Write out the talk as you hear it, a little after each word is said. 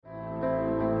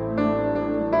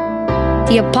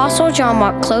The Apostle John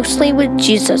walked closely with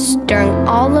Jesus during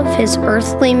all of his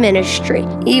earthly ministry.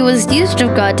 He was used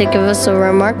of God to give us a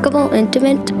remarkable,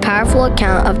 intimate, powerful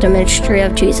account of the ministry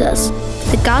of Jesus.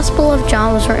 The Gospel of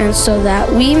John was written so that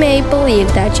we may believe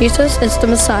that Jesus is the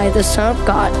Messiah, the Son of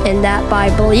God, and that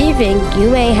by believing you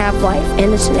may have life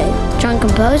in his name. John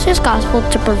composed his Gospel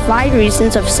to provide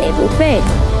reasons of saving faith,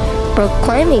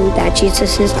 proclaiming that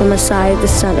Jesus is the Messiah, the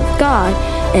Son of God,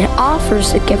 and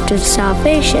offers the gift of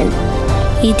salvation.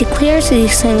 He declares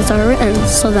these things are written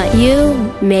so that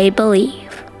you may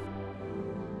believe.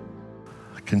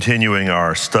 Continuing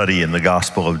our study in the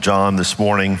Gospel of John this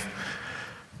morning,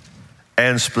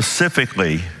 and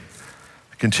specifically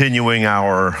continuing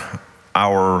our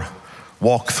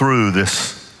walk through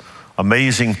this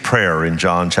amazing prayer in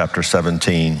John chapter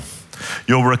 17.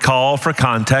 You'll recall, for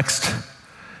context,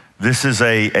 this is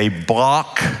a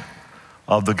block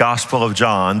of the Gospel of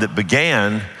John that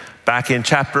began back in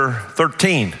chapter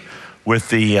 13 with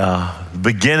the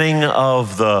beginning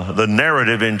of the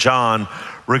narrative in John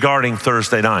regarding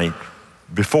Thursday night,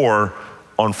 before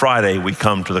on Friday we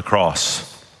come to the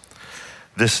cross.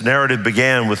 This narrative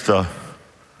began with the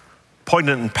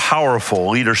poignant and powerful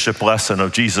leadership lesson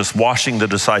of Jesus washing the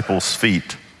disciples'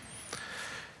 feet.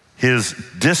 His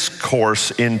discourse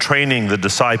in training the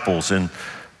disciples in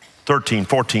 13,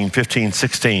 14, 15,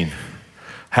 16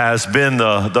 has been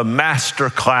the master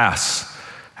class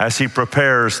as he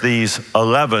prepares these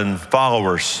 11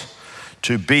 followers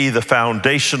to be the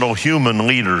foundational human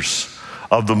leaders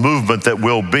of the movement that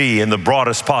will be, in the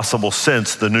broadest possible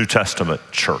sense, the New Testament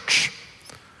church.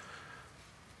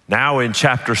 Now in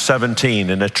chapter 17,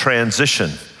 in a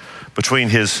transition between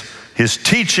his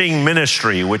teaching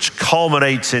ministry, which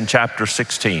culminates in chapter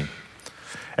 16,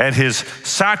 and his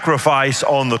sacrifice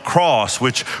on the cross,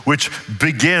 which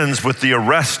begins with the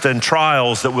arrest and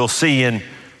trials that we'll see in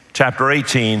chapter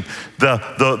 18,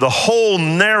 the whole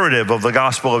narrative of the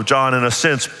Gospel of John, in a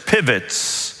sense,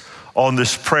 pivots on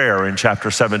this prayer in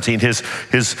chapter 17. His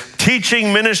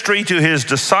teaching ministry to his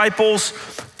disciples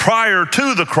prior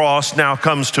to the cross now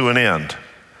comes to an end.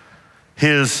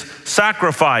 His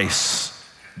sacrifice,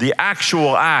 the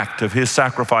actual act of his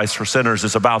sacrifice for sinners,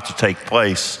 is about to take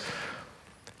place.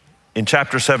 In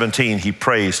chapter 17, he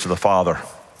prays to the Father.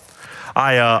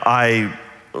 I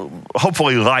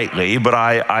hopefully lightly, but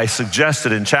I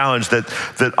suggested and challenged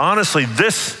that honestly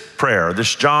this prayer,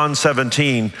 this John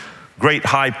 17 great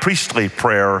high priestly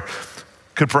prayer,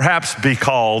 could perhaps be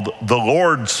called the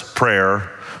Lord's Prayer,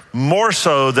 more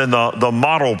so than the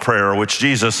model prayer which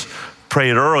Jesus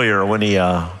prayed earlier when he,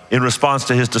 in response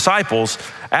to his disciples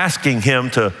asking him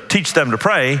to teach them to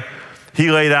pray, he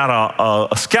laid out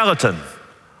a skeleton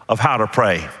of how to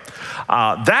pray.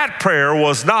 That prayer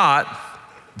was not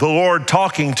the Lord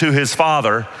talking to his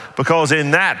Father, because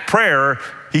in that prayer,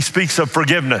 he speaks of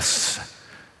forgiveness.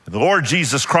 The Lord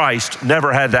Jesus Christ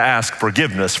never had to ask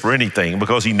forgiveness for anything,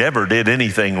 because he never did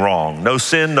anything wrong. No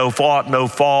sin, no fault, no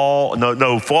flaw,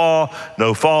 no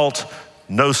fault,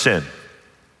 no sin.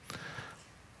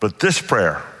 But this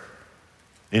prayer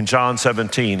in John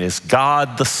 17 is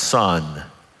God the Son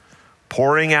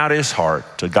pouring out his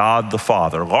heart to God the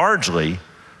Father, largely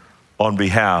on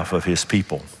behalf of his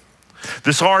people.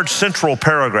 This large central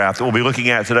paragraph that we'll be looking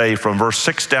at today, from verse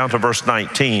 6 down to verse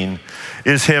 19,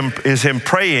 is him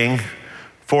praying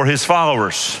for his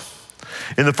followers.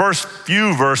 In the first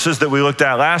few verses that we looked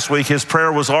at last week, his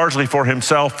prayer was largely for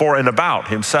himself, for and about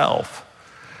himself.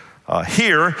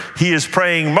 Here, he is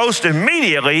praying most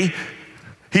immediately,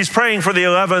 he's praying for the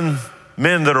 11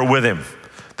 men that are with him,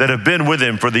 that have been with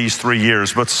him for these 3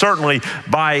 years, but certainly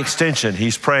by extension,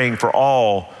 he's praying for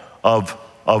all of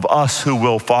us who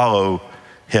will follow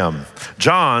him.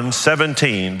 John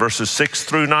 17, verses 6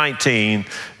 through 19,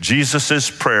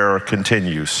 Jesus' prayer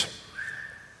continues.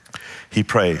 He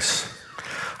prays,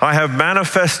 I have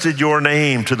manifested your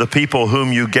name to the people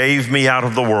whom you gave me out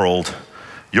of the world.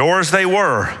 Yours they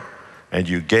were, and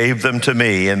you gave them to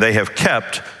me, and they have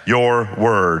kept your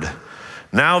word.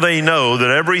 Now they know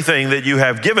that everything that you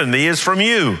have given me is from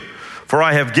you. For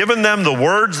I have given them the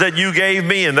words that you gave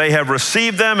me, and they have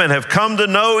received them and have come to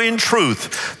know in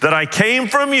truth that I came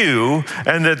from you,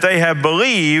 and that they have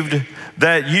believed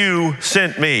that you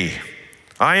sent me.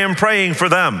 I am praying for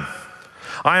them.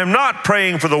 I am not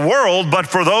praying for the world, but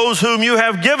for those whom you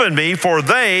have given me, for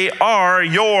they are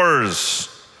yours.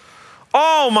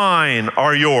 All mine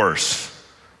are yours,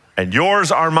 and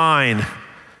yours are mine,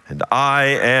 and I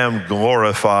am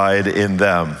glorified in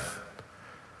them.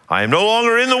 I am no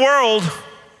longer in the world,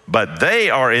 but they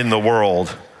are in the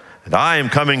world, and I am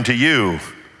coming to you.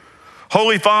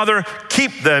 Holy Father,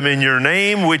 keep them in your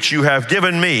name which you have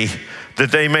given me,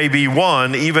 that they may be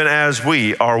one, even as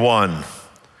we are one.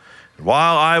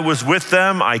 While I was with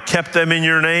them, I kept them in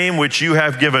your name, which you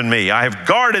have given me. I have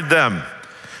guarded them,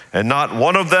 and not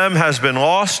one of them has been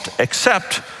lost,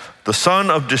 except the son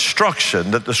of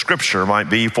destruction, that the scripture might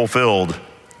be fulfilled.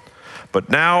 But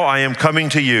now I am coming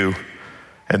to you,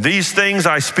 and these things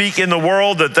I speak in the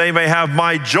world, that they may have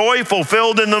my joy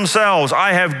fulfilled in themselves.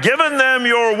 I have given them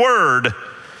your word,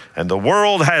 and the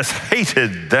world has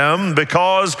hated them,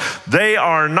 because they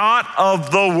are not of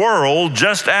the world,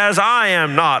 just as I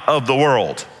am not of the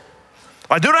world.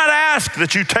 I do not ask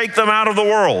that you take them out of the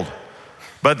world,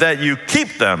 but that you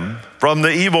keep them from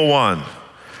the evil one.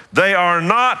 They are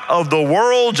not of the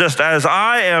world, just as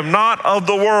I am not of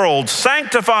the world.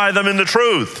 Sanctify them in the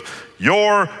truth.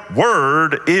 Your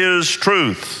word is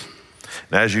truth.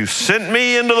 And as you sent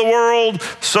me into the world,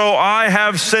 so I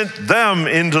have sent them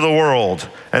into the world.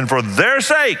 And for their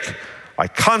sake, I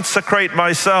consecrate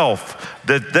myself,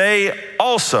 that they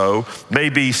also may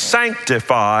be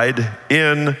sanctified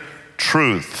in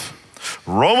truth.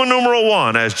 Roman numeral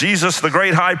 1, as Jesus, the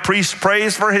great high priest,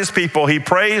 prays for his people, he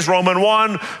prays, Roman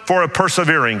 1, for a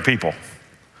persevering people.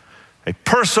 A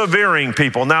persevering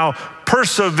people. Now,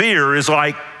 persevere is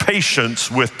like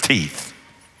patience with teeth.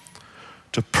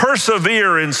 To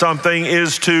persevere in something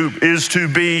is to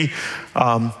be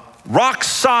rock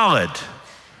solid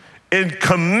in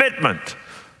commitment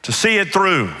to see it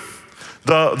through.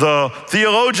 The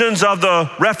theologians of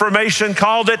the Reformation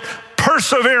called it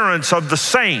perseverance of the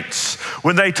saints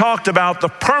when they talked about the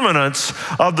permanence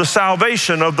of the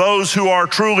salvation of those who are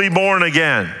truly born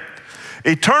again.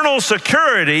 Eternal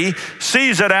security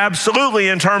sees it absolutely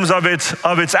in terms of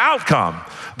its outcome,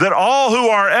 that all who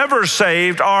are ever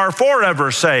saved are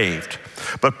forever saved.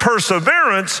 But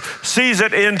perseverance sees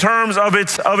it in terms of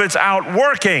its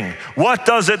outworking. What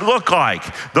does it look like?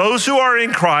 Those who are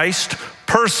in Christ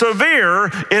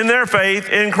persevere in their faith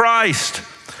in Christ.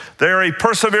 They are a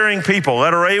persevering people.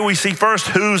 Letter A, we see first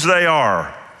whose they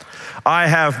are. I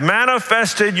have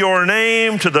manifested your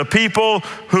name to the people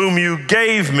whom you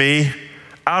gave me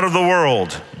out of the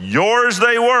world. Yours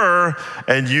they were,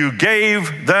 and you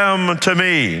gave them to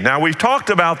me. Now, we've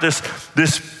talked about this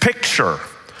picture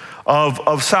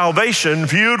of salvation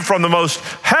viewed from the most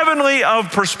heavenly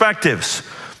of perspectives,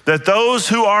 that those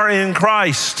who are in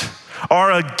Christ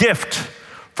are a gift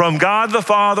from God the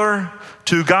Father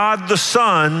to God the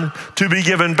Son, to be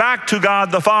given back to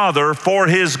God the Father for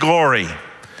his glory.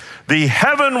 The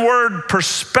heavenward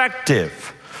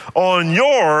perspective on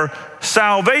your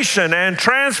salvation and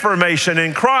transformation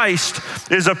in Christ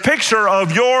is a picture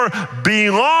of your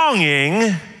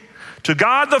belonging to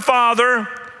God the Father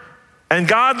and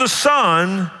God the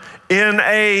Son in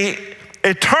an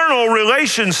eternal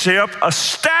relationship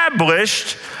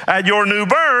established at your new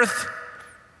birth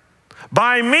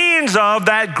by means of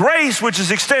that grace which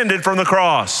is extended from the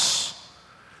cross.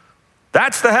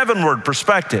 That's the heavenward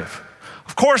perspective.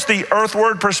 Of course, the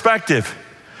earthward perspective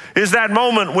is that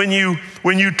moment when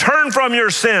you turn from your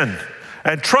sin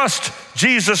and trust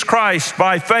Jesus Christ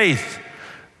by faith,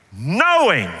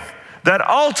 knowing that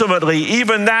ultimately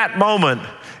even that moment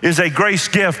is a grace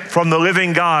gift from the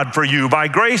living God for you. By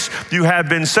grace, you have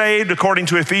been saved, according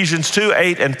to Ephesians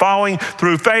 2:8 and following,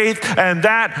 through faith, and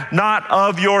that not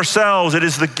of yourselves. It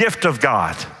is the gift of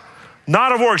God,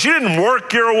 not of works. You didn't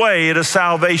work your way into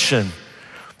salvation.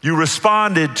 You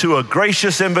responded to a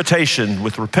gracious invitation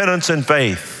with repentance and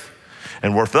faith,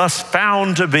 and were thus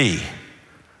found to be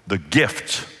the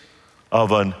gift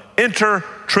of an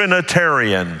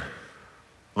inter-Trinitarian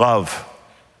love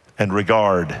and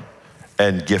regard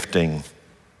and gifting.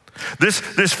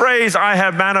 This phrase, I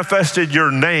have manifested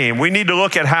your name, we need to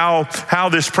look at how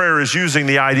this prayer is using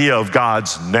the idea of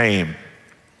God's name.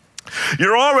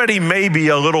 You're already maybe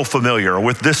a little familiar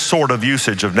with this sort of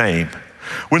usage of name.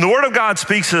 When the Word of God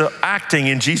speaks of acting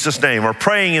in Jesus' name or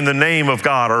praying in the name of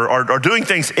God or doing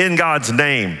things in God's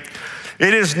name,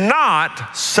 it is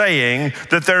not saying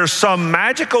that there's some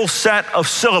magical set of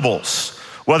syllables,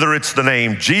 whether it's the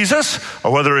name Jesus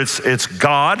or whether it's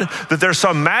God, that there's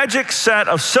some magic set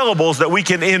of syllables that we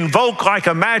can invoke like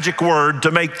a magic word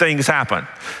to make things happen.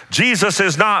 Jesus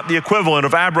is not the equivalent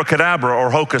of abracadabra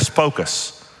or hocus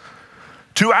pocus.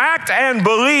 To act and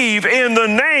believe in the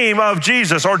name of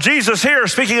Jesus, or Jesus here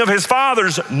speaking of his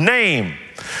Father's name,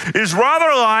 is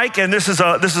rather like, and this is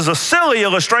a silly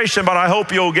illustration, but I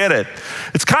hope you'll get it.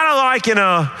 It's kind of like in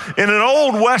an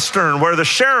old Western where the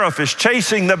sheriff is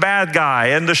chasing the bad guy,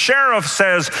 and the sheriff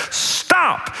says,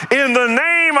 "Stop in the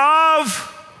name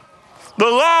of the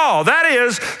law." That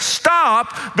is,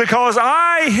 stop because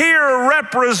I here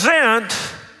represent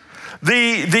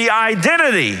the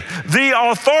identity, the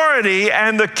authority,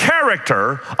 and the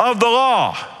character of the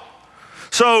law.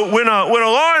 So when a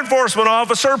law enforcement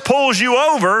officer pulls you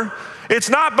over, it's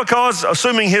not because,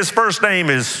 assuming his first name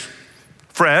is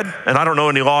Fred, and I don't know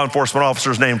any law enforcement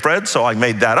officers named Fred, so I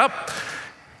made that up.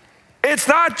 It's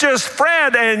not just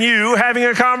Fred and you having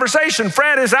a conversation.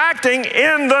 Fred is acting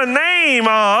in the name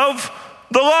of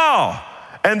the law.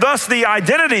 And thus the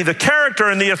identity, the character,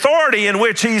 and the authority in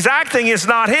which he's acting is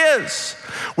not his.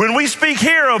 When we speak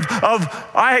here when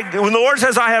the Lord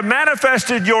says, I have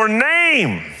manifested your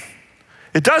name,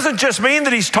 it doesn't just mean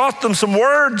that he's taught them some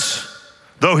words,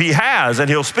 though he has, and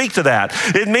he'll speak to that.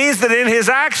 It means that in his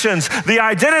actions, the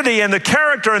identity and the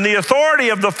character and the authority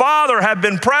of the Father have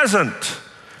been present.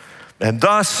 And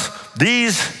thus,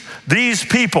 these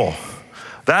people,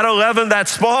 that 11, that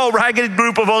small ragged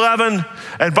group of 11,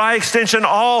 and by extension,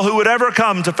 all who would ever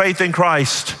come to faith in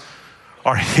Christ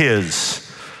are his,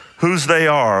 whose they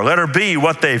are. Letter B,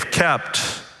 what they've kept.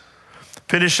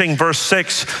 Finishing verse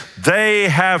 6, they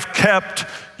have kept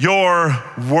your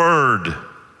word.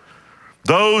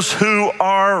 Those who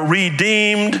are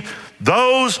redeemed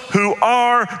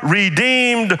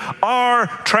are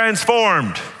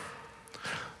transformed.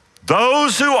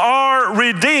 Those who are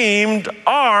redeemed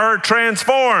are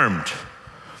transformed.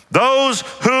 Those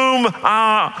whom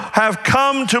have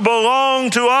come to belong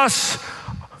to us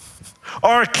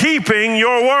are keeping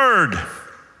your word.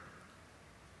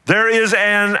 There is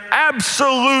an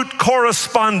absolute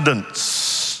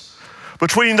correspondence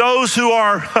between those who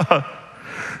are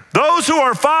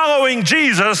following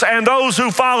Jesus and those who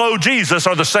follow Jesus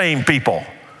are the same people.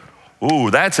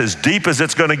 Ooh, that's as deep as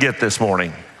it's going to get this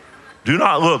morning. Do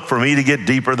not look for me to get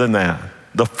deeper than that.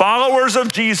 The followers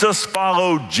of Jesus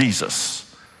follow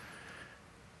Jesus.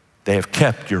 They have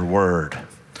kept your word.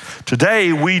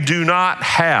 Today, we do not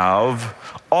have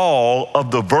all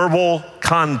of the verbal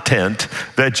content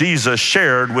that Jesus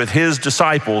shared with his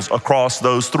disciples across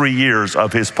those 3 years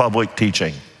of his public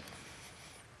teaching.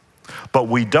 But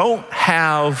we don't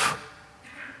have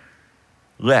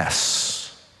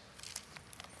less.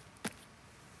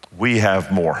 We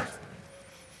have more.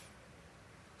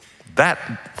 That,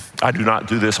 I do not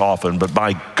do this often, but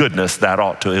my goodness, that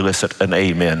ought to elicit an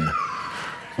amen.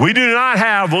 We do not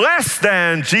have less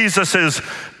than Jesus's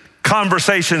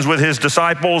conversations with his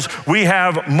disciples. We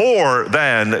have more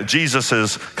than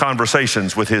Jesus's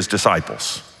conversations with his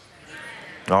disciples.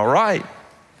 All right.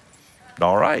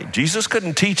 Jesus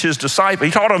couldn't teach his disciples.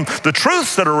 He taught them the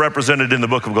truths that are represented in the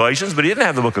book of Galatians, but he didn't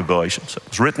have the book of Galatians. It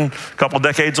was written a couple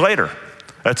decades later,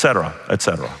 etc.,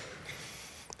 etc.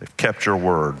 They've kept your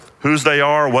word. Whose they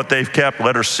are, what they've kept,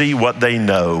 let her see what they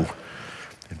know.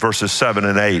 In verses 7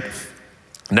 and 8.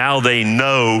 Now they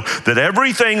know that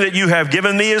everything that you have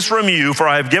given me is from you, for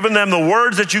I have given them the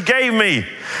words that you gave me.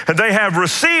 And they have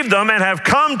received them and have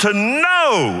come to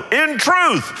know in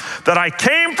truth that I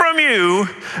came from you,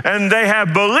 and they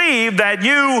have believed that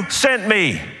you sent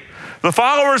me. The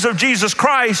followers of Jesus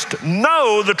Christ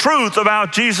know the truth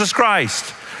about Jesus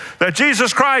Christ. That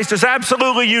Jesus Christ is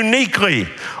absolutely uniquely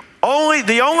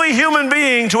the only human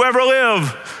being to ever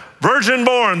live, virgin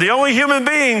born, the only human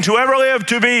being to ever live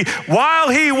to be, while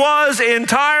he was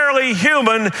entirely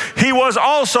human, he was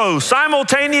also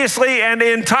simultaneously and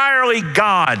entirely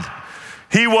God.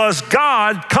 He was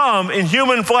God come in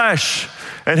human flesh.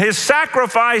 And his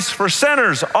sacrifice for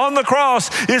sinners on the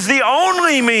cross is the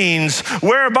only means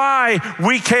whereby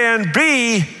we can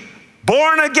be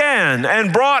born again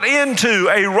and brought into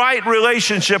a right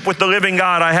relationship with the living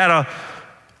God. I had a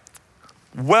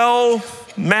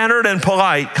well-mannered and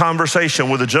polite conversation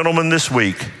with a gentleman this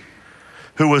week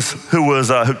who had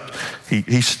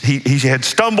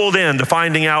stumbled into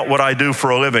finding out what I do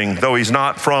for a living, though he's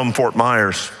not from Fort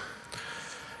Myers.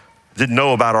 Didn't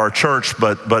know about our church,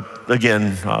 but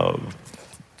again,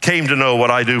 came to know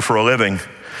what I do for a living.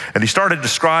 And he started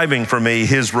describing for me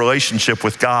his relationship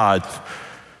with God,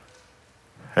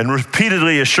 and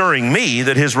repeatedly assuring me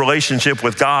that his relationship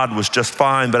with God was just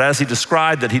fine. But as he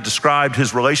described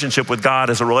his relationship with God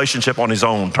as a relationship on his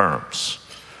own terms.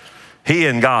 He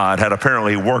and God had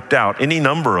apparently worked out any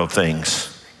number of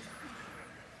things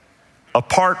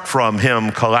apart from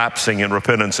him collapsing in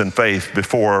repentance and faith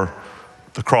before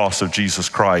the cross of Jesus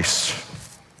Christ.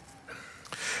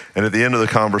 And at the end of the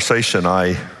conversation,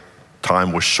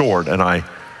 time was short, and I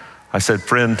said,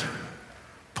 friend,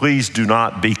 please do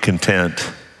not be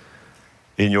content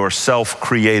in your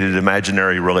self-created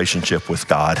imaginary relationship with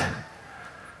God.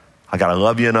 I gotta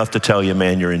love you enough to tell you,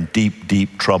 man, you're in deep,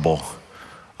 deep trouble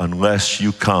unless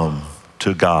you come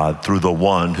to God through the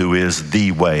one who is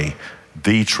the way,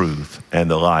 the truth, and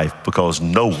the life, because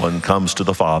no one comes to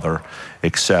the Father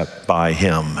except by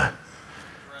him.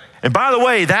 And by the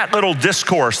way, that little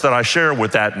discourse that I share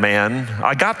with that man,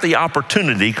 I got the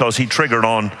opportunity because he triggered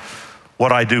on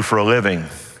what I do for a living.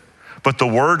 But the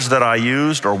words that I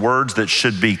used are words that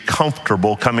should be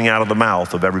comfortable coming out of the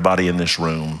mouth of everybody in this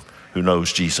room who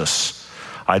knows Jesus.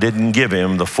 I didn't give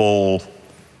him the full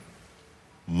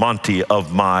Monty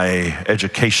of my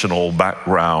educational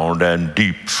background and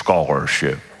deep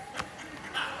scholarship.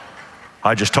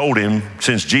 I just told him,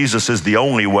 since Jesus is the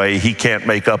only way, he can't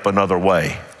make up another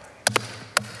way.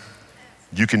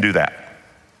 You can do that.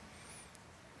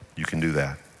 You can do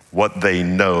that. What they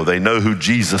know who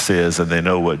Jesus is, and they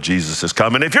know what Jesus is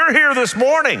coming. If you're here this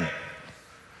morning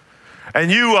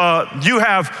and you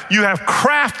have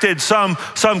crafted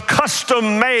some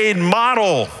custom-made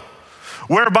model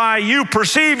whereby you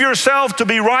perceive yourself to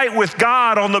be right with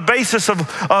God on the basis of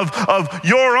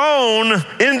your own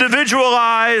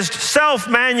individualized,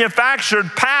 self-manufactured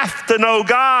path to know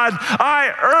God,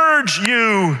 I urge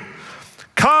you,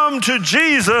 come to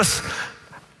Jesus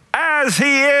as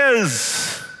he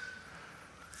is.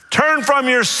 Turn from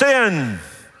your sin.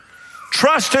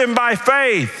 Trust him by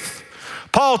faith.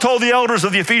 Paul told the elders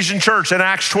of the Ephesian church in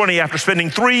Acts 20, after spending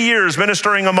 3 years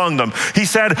ministering among them, he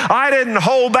said, I didn't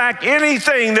hold back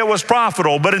anything that was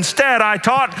profitable, but instead I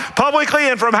taught publicly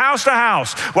and from house to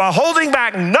house. While holding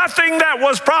back nothing that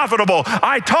was profitable,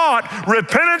 I taught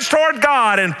repentance toward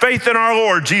God and faith in our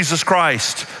Lord Jesus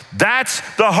Christ. That's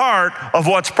the heart of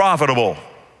what's profitable.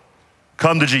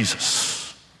 Come to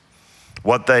Jesus.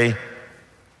 What they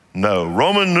know.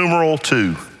 Roman numeral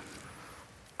 2,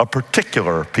 a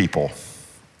particular people.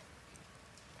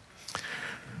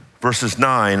 Verses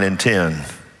 9 and 10.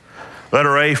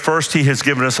 Letter A, first he has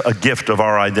given us a gift of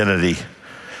our identity.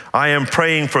 I am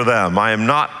praying for them. I am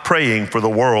not praying for the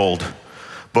world,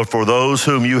 but for those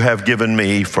whom you have given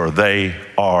me, for they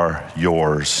are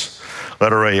yours.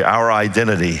 Letter A, our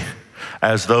identity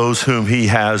as those whom he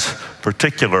has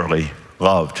particularly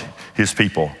loved, his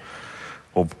people.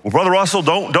 Well, Brother Russell,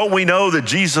 don't we know that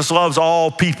Jesus loves all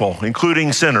people,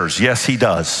 including sinners? Yes, he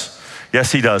does.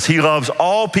 Yes, he does. He loves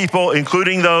all people,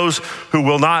 including those who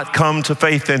will not come to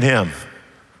faith in him.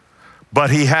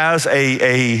 But he has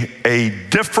a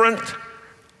different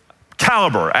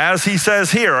caliber, as he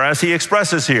says here, as he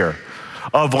expresses here,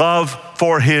 of love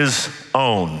for his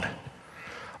own.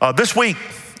 This week,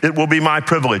 it will be my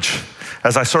privilege,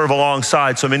 as I serve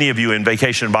alongside so many of you in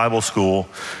Vacation Bible School,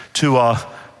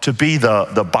 to be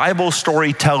the Bible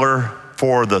storyteller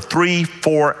for the 3,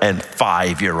 4, and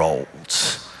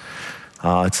 5-year-olds.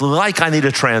 It's like I need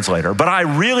a translator, but I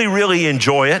really, really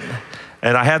enjoy it.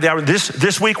 And I have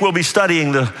this week we'll be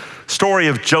studying the story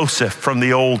of Joseph from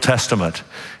the Old Testament.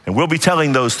 And we'll be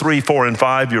telling those 3, 4, and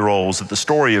 5-year-olds that the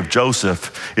story of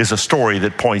Joseph is a story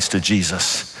that points to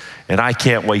Jesus. And I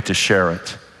can't wait to share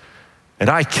it. And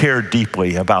I care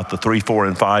deeply about the 3, 4,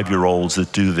 and 5-year-olds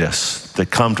that do this, that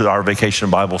come to our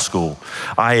Vacation Bible School.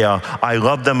 I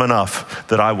love them enough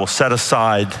that I will set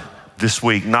aside this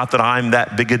week, not that I'm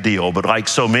that big a deal, but like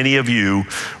so many of you,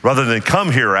 rather than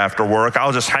come here after work,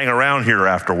 I'll just hang around here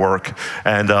after work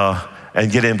and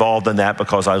get involved in that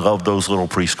because I love those little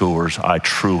preschoolers. I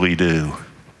truly do.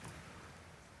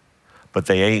 But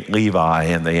they ain't Levi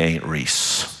and they ain't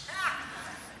Reese.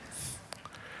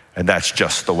 And that's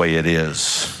just the way it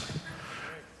is.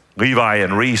 Levi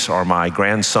and Reese are my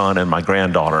grandson and my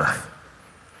granddaughter.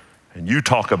 And you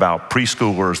talk about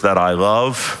preschoolers that I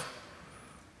love.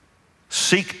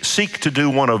 Seek to do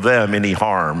one of them any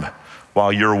harm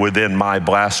while you're within my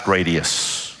blast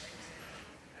radius.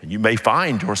 And you may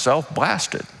find yourself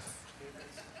blasted.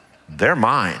 They're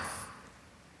mine.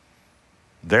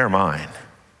 They're mine.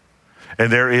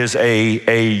 And there is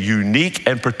a unique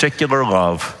and particular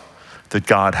love that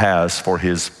God has for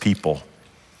his people.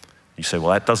 You say, well,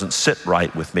 that doesn't sit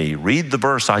right with me. Read the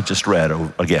verse I just read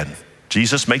again.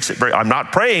 Jesus makes it I'm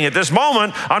not praying at this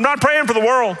moment. I'm not praying for the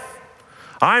world.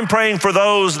 I'm praying for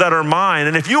those that are mine.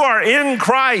 And if you are in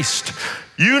Christ,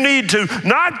 you need to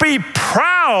not be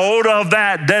proud of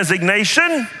that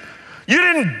designation. You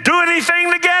didn't do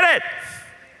anything to get it.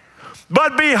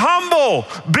 But be humble,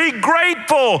 be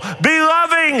grateful, be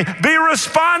loving, be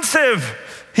responsive.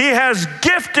 He has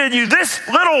gifted you. This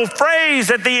little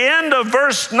phrase at the end of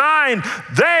verse 9,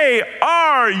 they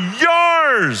are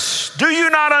yours. Do you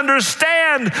not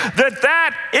understand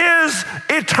that is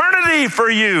eternity for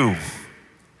you?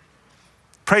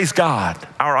 Praise God,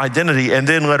 our identity. And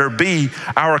then letter B,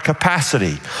 our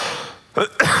capacity.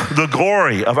 The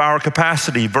glory of our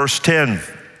capacity, verse 10.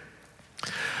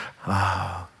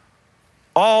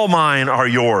 All mine are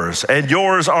yours, and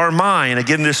yours are mine.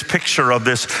 Again, this picture of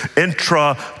this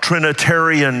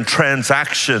intra-Trinitarian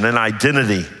transaction and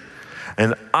identity.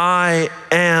 And I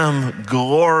am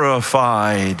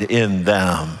glorified in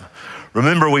them.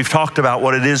 Remember, we've talked about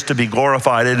what it is to be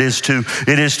glorified. It is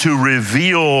to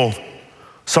reveal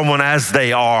someone as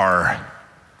they are.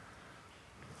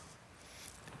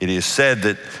 It is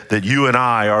said that you and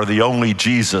I are the only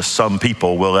Jesus some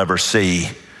people will ever see.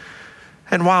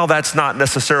 And while that's not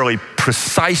necessarily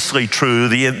precisely true,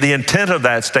 the intent of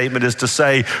that statement is to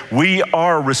say we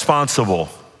are responsible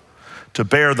to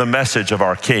bear the message of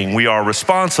our King. We are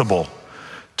responsible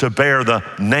to bear the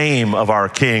name of our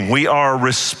King. We are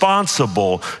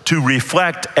responsible to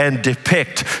reflect and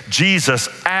depict Jesus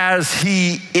as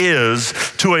he is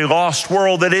to a lost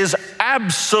world that is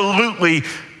absolutely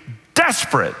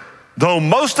desperate, though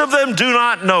most of them do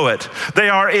not know it. They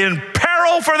are in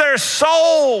peril for their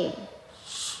souls.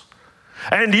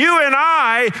 And you and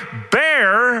I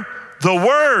bear the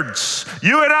words.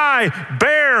 You and I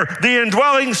bear the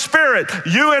indwelling Spirit.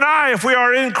 You and I, if we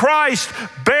are in Christ,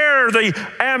 bear the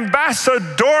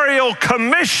ambassadorial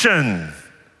commission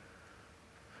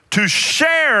to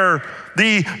share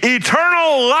the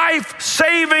eternal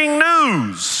life-saving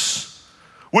news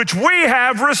which we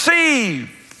have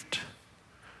received.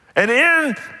 And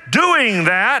in doing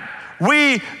that,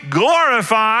 we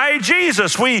glorify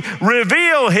Jesus. We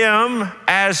reveal him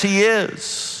as he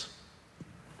is.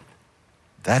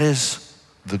 That is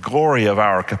the glory of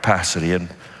our capacity. And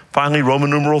finally, Roman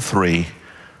numeral 3,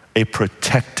 a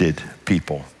protected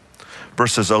people.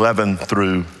 Verses 11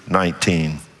 through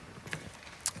 19.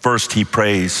 First, he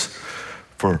prays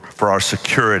for our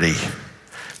security.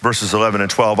 Verses 11 and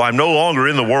 12, I'm no longer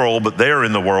in the world, but they are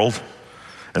in the world,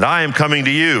 and I am coming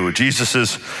to you.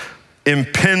 Jesus'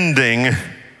 impending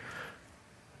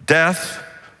death,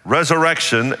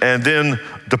 resurrection, and then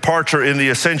departure in the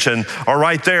ascension are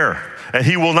right there. And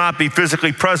he will not be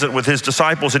physically present with his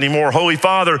disciples anymore. Holy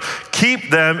Father,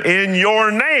 keep them in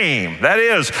your name. That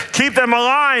is, keep them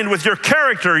aligned with your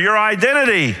character, your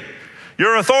identity,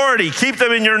 your authority. Keep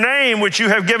them in your name, which you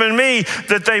have given me,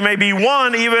 that they may be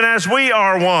one even as we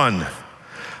are one.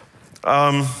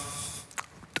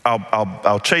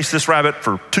 I'll chase this rabbit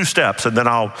for 2 steps, and then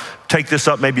I'll take this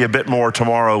up maybe a bit more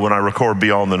tomorrow when I record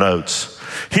Beyond the Notes.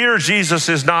 Here, Jesus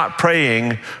is not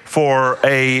praying for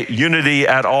a unity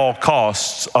at all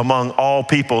costs among all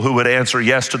people who would answer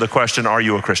yes to the question, are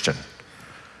you a Christian?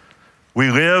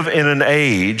 We live in an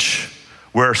age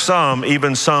where some,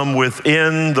 even some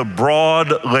within the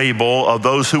broad label of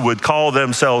those who would call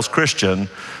themselves Christian,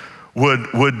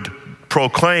 would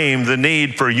proclaim the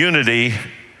need for unity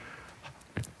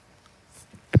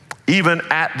even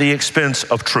at the expense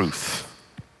of truth.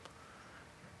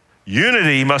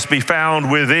 Unity must be found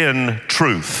within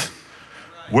truth.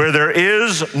 Where there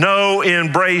is no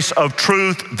embrace of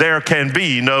truth, there can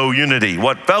be no unity.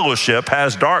 What fellowship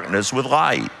has darkness with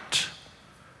light?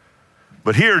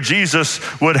 But here Jesus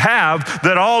would have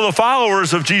that all the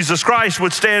followers of Jesus Christ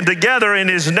would stand together in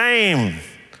his name.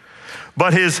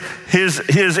 But his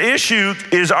issue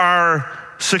is our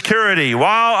security.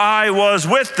 While I was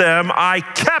with them, I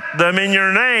kept them in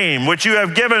your name, which you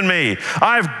have given me.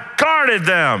 I've guarded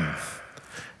them.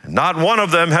 Not one of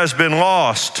them has been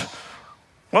lost.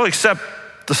 Well, except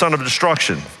the son of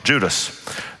destruction, Judas,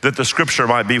 that the scripture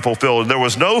might be fulfilled. There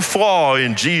was no flaw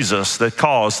in Jesus that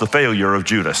caused the failure of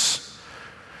Judas.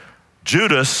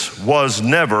 Judas was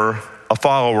never a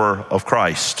follower of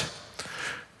Christ.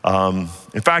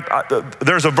 In fact,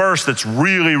 there's a verse that's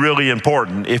really, really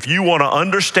important. If you want to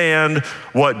understand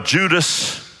what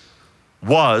Judas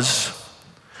was,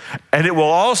 and it will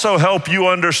also help you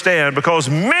understand, because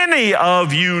many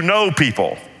of you know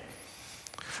people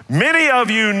who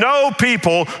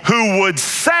would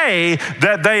say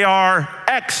that they are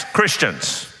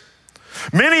ex-Christians.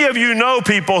 Many of you know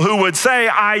people who would say,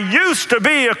 I used to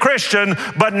be a Christian,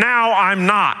 but now I'm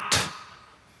not.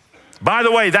 By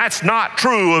the way, that's not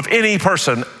true of any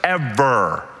person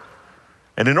ever.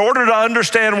 And in order to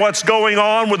understand what's going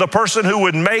on with a person who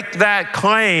would make that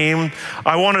claim,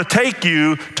 I want to take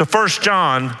you to 1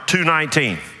 John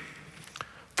 2:19.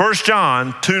 1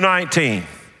 John 2:19.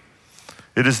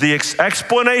 It is the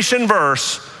explanation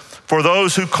verse for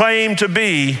those who claim to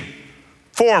be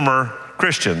former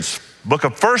Christians. Book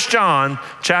of 1 John,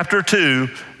 chapter 2,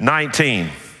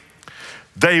 19.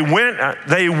 They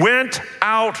went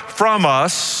out from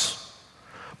us,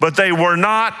 but they were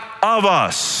not of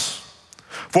us.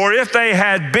 For if they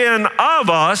had been of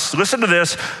us, listen to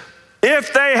this,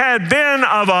 if they had been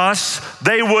of us,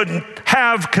 they would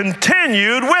have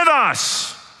continued with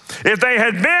us. If they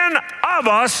had been of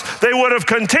us, they would have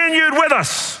continued with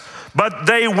us. But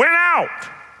they went out,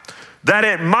 that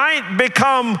it might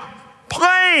become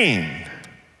plain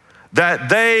that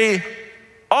they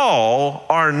all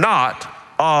are not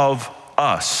of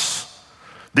us.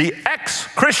 The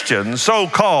ex-Christian,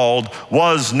 so-called,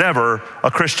 was never a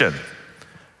Christian.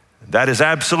 That is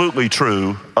absolutely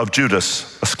true of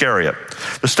Judas Iscariot.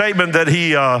 The statement that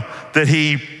he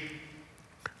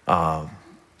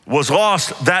was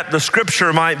lost that the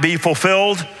scripture might be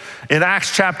fulfilled, in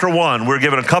Acts chapter 1, we're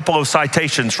given a couple of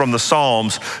citations from the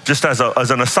Psalms, just as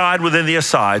an aside within the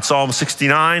aside. Psalm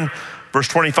 69, verse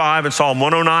 25, and Psalm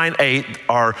 109:8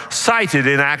 are cited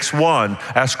in Acts 1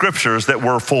 as scriptures that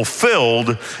were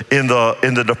fulfilled in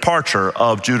the departure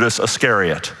of Judas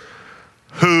Iscariot,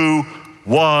 who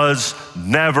was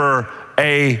never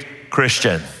a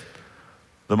Christian.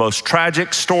 The most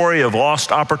tragic story of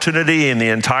lost opportunity in the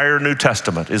entire New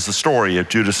Testament is the story of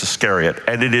Judas Iscariot,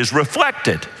 and it is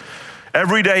reflected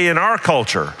every day in our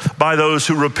culture by those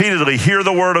who repeatedly hear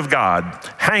the word of God,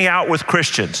 hang out with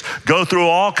Christians, go through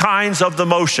all kinds of the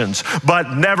motions, but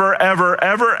never, ever,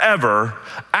 ever, ever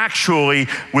actually,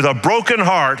 with a broken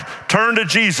heart, turn to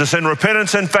Jesus in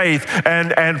repentance and faith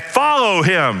and follow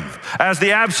him as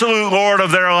the absolute Lord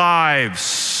of their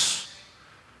lives.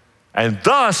 And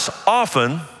thus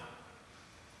often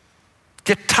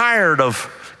get tired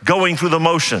of going through the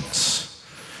motions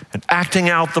and acting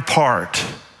out the part.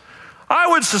 I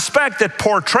would suspect that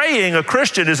portraying a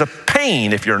Christian is a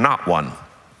pain if you're not one.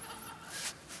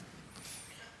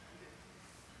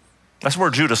 That's where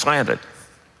Judas landed.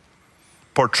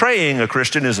 Portraying a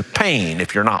Christian is a pain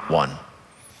if you're not one.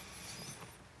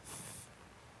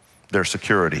 Their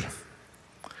security.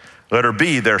 Letter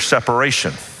B, their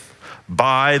separation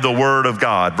by the word of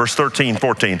God. Verse 13,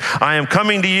 14. I am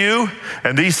coming to you,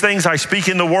 and these things I speak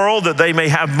in the world, that they may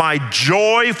have my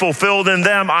joy fulfilled in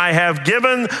them. I have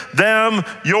given them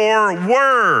your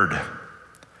word.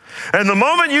 And the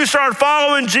moment you start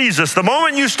following Jesus, the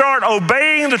moment you start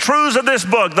obeying the truths of this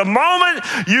book, the moment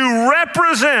you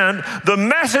represent the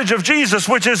message of Jesus,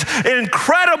 which is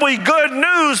incredibly good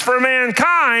news for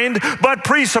mankind, but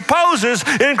presupposes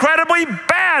incredibly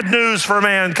bad news for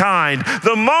mankind.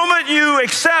 The moment you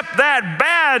accept that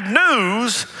bad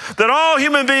news, that all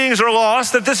human beings are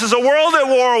lost, that this is a world at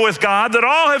war with God, that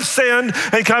all have sinned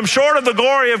and come short of the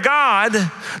glory of God,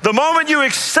 the moment you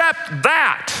accept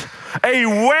that, a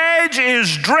wedge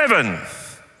is driven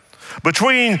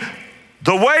between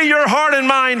the way your heart and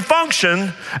mind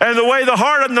function and the way the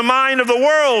heart and the mind of the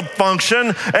world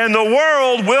function, and the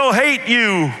world will hate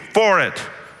you for it.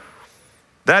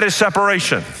 That is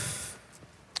separation.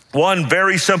 One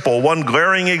very simple, one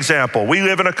glaring example. We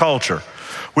live in a culture,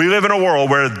 we live in a world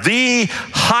where the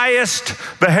highest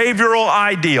behavioral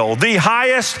ideal, the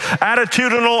highest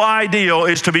attitudinal ideal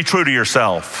is to be true to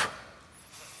yourself.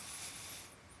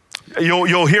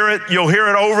 You'll hear it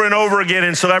over and over again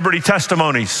in celebrity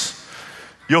testimonies.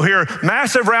 You'll hear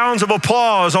massive rounds of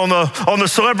applause on the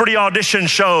celebrity audition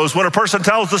shows when a person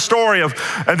tells the story of,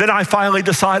 and then I finally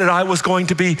decided I was going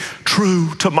to be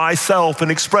true to myself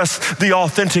and express the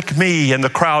authentic me, and the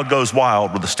crowd goes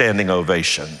wild with a standing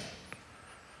ovation.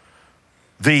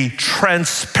 The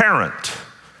transparent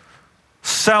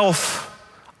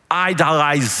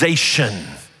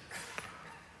self-idolization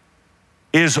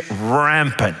is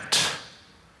rampant.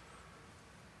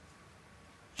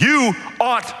 You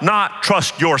ought not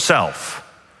trust yourself.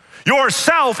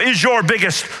 Yourself is your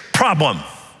biggest problem.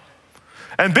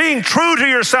 And being true to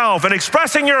yourself and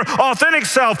expressing your authentic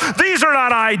self, these are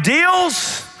not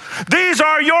ideals. These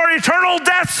are your eternal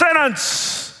death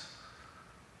sentence.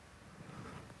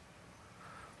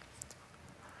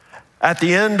 At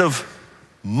the end of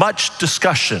much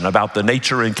discussion about the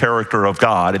nature and character of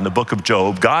God in the book of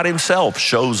Job, God himself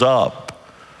shows up.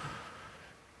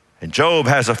 And Job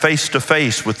has a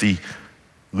face-to-face with the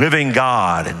living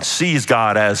God and sees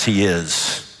God as he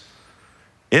is.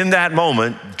 In that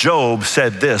moment, Job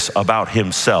said this about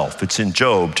himself. It's in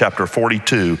Job chapter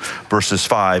 42, verses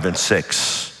 5 and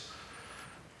 6.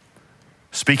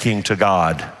 Speaking to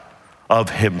God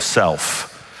of himself,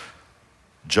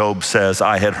 Job says,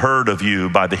 I had heard of you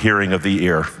by the hearing of the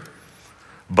ear,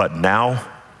 but now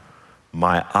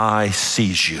my eye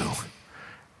sees you.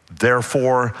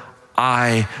 Therefore,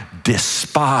 I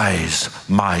despise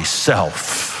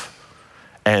myself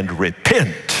and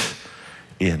repent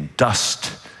in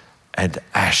dust and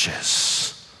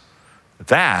ashes.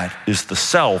 That is the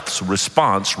self's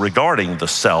response regarding the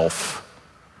self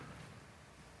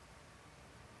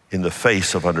in the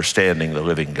face of understanding the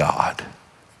living God.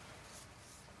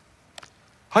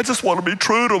 I just want to be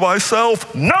true to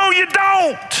myself. No, you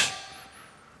don't.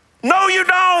 No, you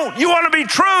don't. You want to be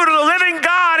true to the living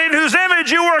God in whose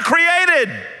image you were created.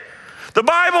 The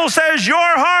Bible says your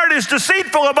heart is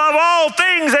deceitful above all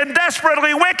things and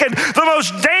desperately wicked. The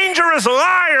most dangerous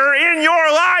liar in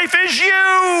your life is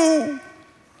you.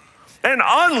 And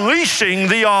unleashing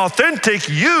the authentic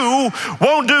you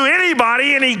won't do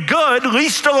anybody any good,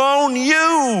 least alone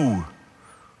you.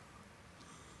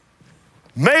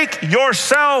 Make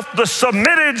yourself the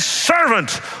submitted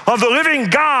servant of the living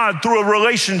God through a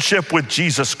relationship with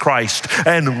Jesus Christ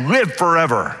and live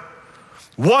forever.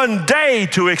 One day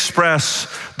to express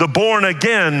the born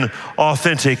again,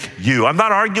 authentic you. I'm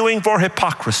not arguing for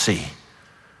hypocrisy.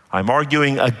 I'm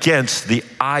arguing against the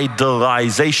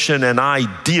idolization and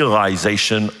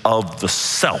idealization of the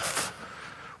self,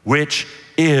 which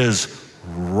is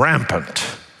rampant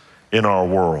in our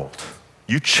world.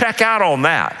 You check out on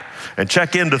that and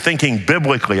check into thinking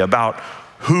biblically about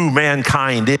who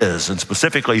mankind is, and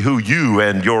specifically who you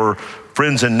and your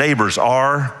friends and neighbors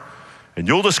are, and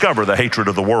you'll discover the hatred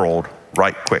of the world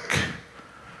right quick.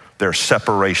 There's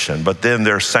separation, but then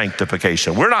there's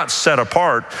sanctification. We're not set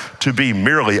apart to be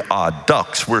merely odd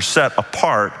ducks. We're set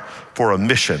apart for a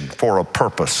mission, for a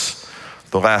purpose.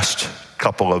 The last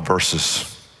couple of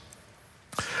verses.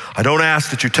 I don't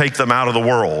ask that you take them out of the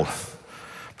world,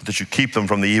 but that you keep them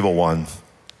from the evil one.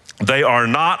 They are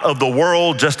not of the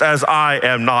world, just as I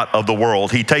am not of the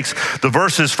world. He takes the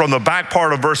verses from the back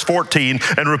part of verse 14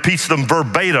 and repeats them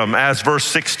verbatim as verse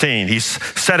 16. He's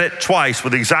said it twice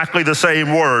with exactly the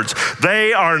same words.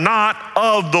 They are not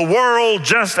of the world,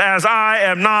 just as I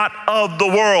am not of the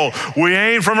world. We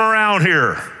ain't from around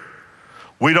here.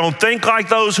 We don't think like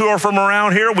those who are from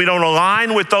around here. We don't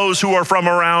align with those who are from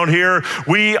around here.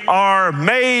 We are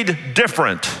made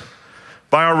different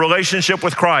by our relationship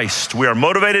with Christ. We are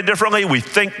motivated differently, we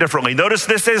think differently. Notice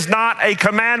this is not a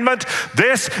commandment.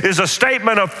 This is a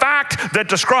statement of fact that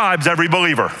describes every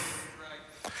believer.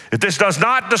 If this does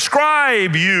not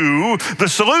describe you, the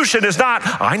solution is not,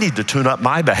 I need to tune up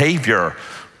my behavior.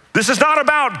 This is not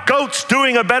about goats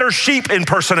doing a better sheep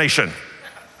impersonation.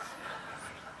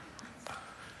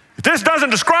 If this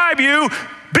doesn't describe you,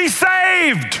 be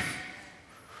saved.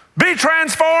 Be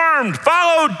transformed.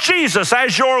 Follow Jesus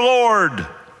as your Lord.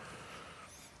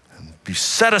 And be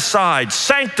set aside.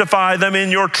 Sanctify them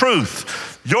in your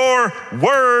truth. Your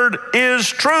word is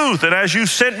truth. And as you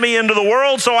sent me into the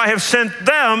world, so I have sent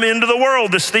them into the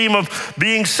world. This theme of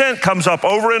being sent comes up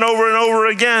over and over and over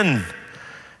again.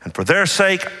 And for their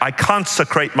sake, I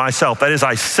consecrate myself. That is,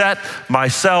 I set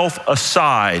myself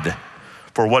aside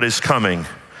for what is coming,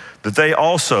 that they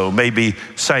also may be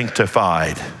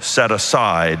sanctified, set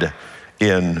aside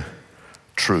in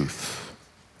truth.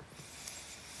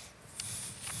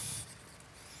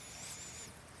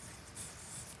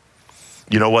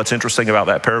 You know what's interesting about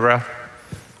that paragraph?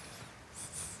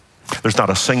 There's not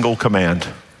a single command.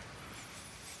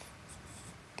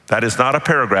 That is not a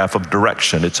paragraph of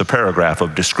direction, it's a paragraph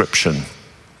of description.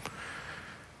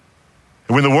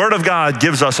 And when the Word of God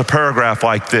gives us a paragraph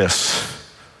like this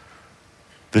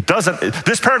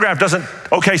paragraph doesn't,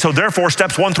 okay, so therefore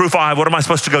steps 1 through 5, what am I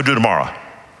supposed to go do tomorrow?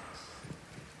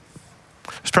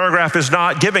 This paragraph is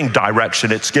not giving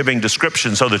direction, it's giving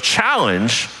description. So the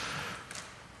challenge,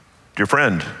 dear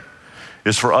friend,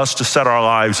 is for us to set our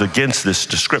lives against this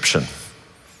description.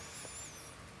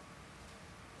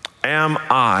 Am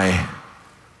I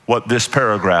what this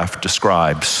paragraph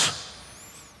describes?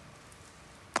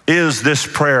 Is this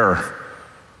prayer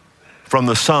from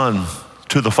the Son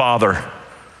to the Father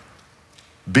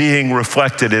being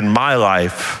reflected in my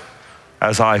life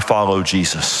as I follow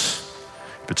Jesus?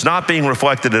 If it's not being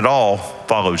reflected at all,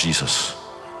 follow Jesus.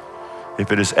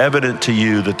 If it is evident to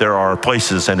you that there are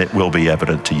places, and it will be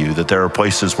evident to you, that there are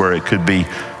places where it could be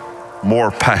more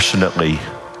passionately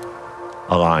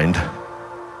aligned,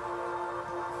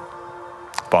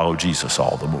 follow Jesus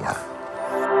all the more.